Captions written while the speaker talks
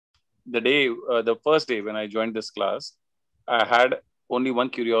the first day when I joined this class, I had only one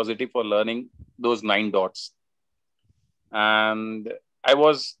curiosity for learning those nine dots. And I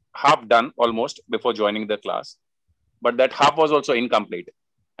was half done almost before joining the class, but that half was also incomplete.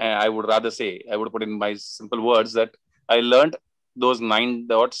 I would rather say, I would put in my simple words that I learned those nine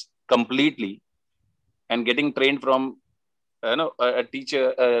dots completely, and getting trained from a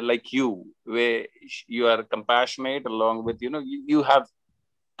teacher like you, where you are compassionate, along with you have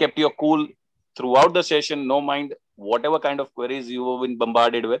kept your cool throughout the session, no mind whatever kind of queries you have been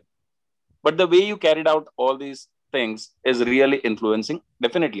bombarded with. But the way you carried out all these things is really influencing.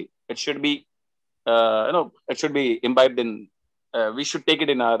 Definitely, it should be, it should be imbibed in. We should take it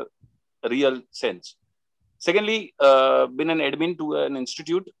in our real sense. Secondly, been an admin to an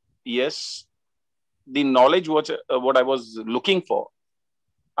institute. Yes, the knowledge what I was looking for,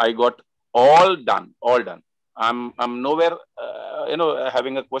 I got all done, all done. I'm nowhere,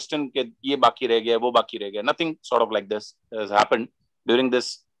 having a question कि ये बाकी रह गया, वो बाकी रह गया. Nothing sort of like this has happened during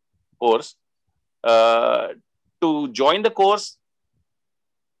this course. Uh, to join the course,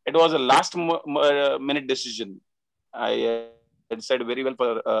 it was a last minute decision. I had said very well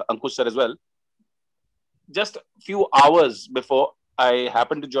for Ankush sir as well. Just few hours before I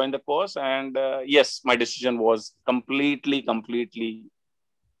happened to join the course, and yes, my decision was completely.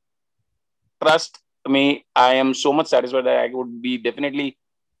 Trust me, I am so much satisfied that I would be definitely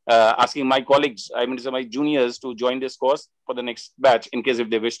asking my colleagues, I mean, so my juniors, to join this course for the next batch in case if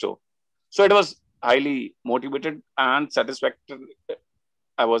they wish to. So it was highly motivated and satisfactory.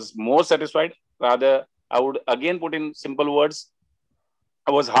 I was more satisfied. Rather, I would again put in simple words.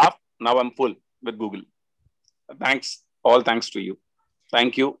 I was half, now I'm full with Google. Thanks, all thanks to you.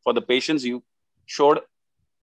 Thank you for the patience you showed